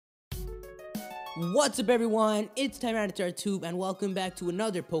What's up everyone, it's Tornadus and welcome back to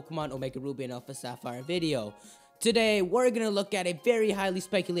another Pokemon Omega Ruby and Alpha Sapphire video. Today, we're gonna look at a very highly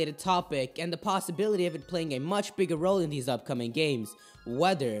speculated topic and the possibility of it playing a much bigger role in these upcoming games: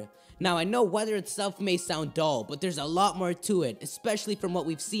 weather. Now, I know weather itself may sound dull, but there's a lot more to it, especially from what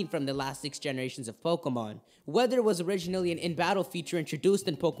we've seen from the last 6 generations of Pokemon. Weather was originally an in-battle feature introduced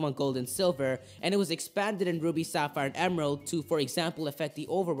in Pokemon Gold and Silver, and it was expanded in Ruby, Sapphire, and Emerald to, for example, affect the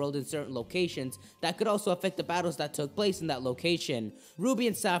overworld in certain locations that could also affect the battles that took place in that location. Ruby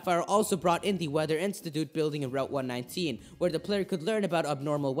and Sapphire also brought in the Weather Institute building in Route 119, where the player could learn about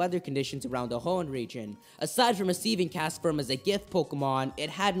abnormal weather conditions around the Hoenn region. Aside from receiving Castform as a gift Pokemon, it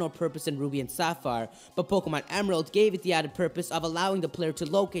had no purpose in Ruby and Sapphire, but Pokemon Emerald gave it the added purpose of allowing the player to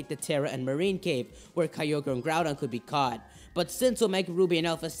locate the Terra and Marine Cave, where Kyogre and Groudon could be caught. But since Omega Ruby and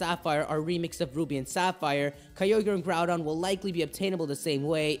Alpha Sapphire are remixes of Ruby and Sapphire, Kyogre and Groudon will likely be obtainable the same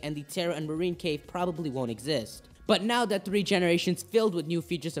way, and the Terra and Marine Cave probably won't exist. But now that 3 generations filled with new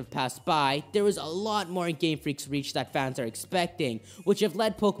features have passed by, there is a lot more in Game Freak's reach that fans are expecting, which have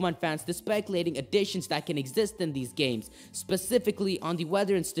led Pokemon fans to speculating additions that can exist in these games, specifically on the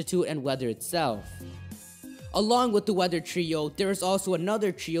Weather Institute and weather itself. Along with the weather trio, there is also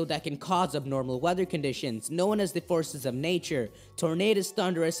another trio that can cause abnormal weather conditions, known as the forces of nature: Tornadus,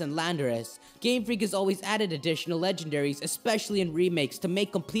 Thundurus, and Landorus. Game Freak has always added additional legendaries, especially in remakes, to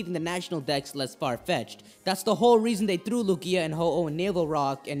make completing the national decks less far-fetched. That's the whole reason they threw Lugia and Ho-Oh in Naval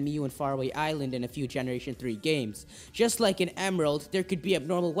Rock and Mew in Faraway Island in a few Generation 3 games. Just like in Emerald, there could be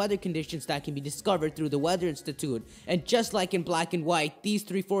abnormal weather conditions that can be discovered through the Weather Institute, and just like in Black and White, these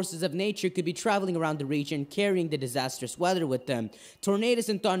 3 forces of nature could be traveling around the region carrying the disastrous weather with them. Tornadus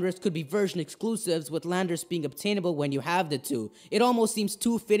and Thundurus could be version exclusives, with Landorus being obtainable when you have the 2. It almost seems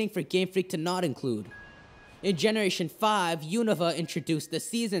too fitting for Game Freak to not include. In Generation 5, Unova introduced the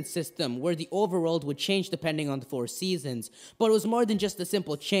season system, where the overworld would change depending on the 4 seasons, but it was more than just a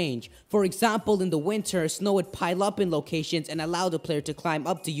simple change. For example, in the winter, snow would pile up in locations and allow the player to climb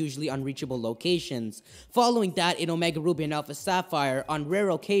up to usually unreachable locations. Following that, in Omega Ruby and Alpha Sapphire, on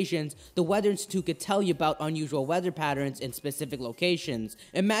rare occasions, the Weather Institute could tell you about unusual weather patterns in specific locations.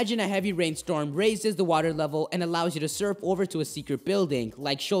 Imagine a heavy rainstorm raises the water level and allows you to surf over to a secret building,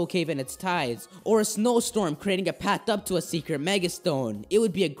 like Shoal Cave and its tides, or a snowstorm creating a path up to a secret megastone. It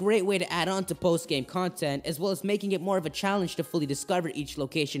would be a great way to add on to post-game content, as well as making it more of a challenge to fully discover each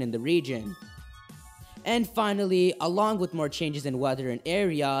location in the region. And finally, along with more changes in weather and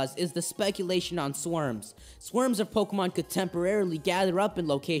areas, is the speculation on swarms. Swarms of Pokemon could temporarily gather up in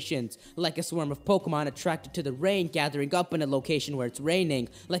locations, like a swarm of Pokemon attracted to the rain gathering up in a location where it's raining,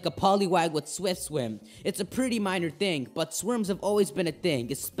 like a Poliwag with Swift Swim. It's a pretty minor thing, but swarms have always been a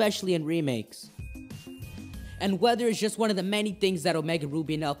thing, especially in remakes. And weather is just one of the many things that Omega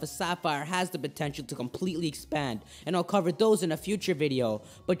Ruby and Alpha Sapphire has the potential to completely expand, and I'll cover those in a future video.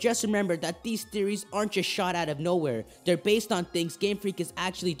 But just remember that these theories aren't just shot out of nowhere. They're based on things Game Freak has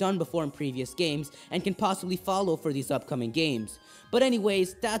actually done before in previous games, and can possibly follow for these upcoming games. But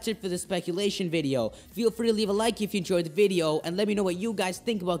anyways, that's it for the speculation video. Feel free to leave a like if you enjoyed the video, and let me know what you guys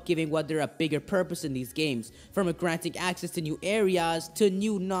think about giving weather a bigger purpose in these games, from it granting access to new areas to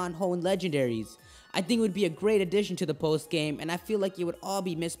new non-Hoenn legendaries. I think it would be a great addition to the post-game, and I feel like it would all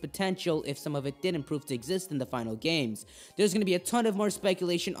be missed potential if some of it didn't prove to exist in the final games. There's going to be a ton of more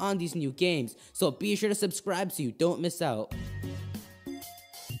speculation on these new games, so be sure to subscribe so you don't miss out.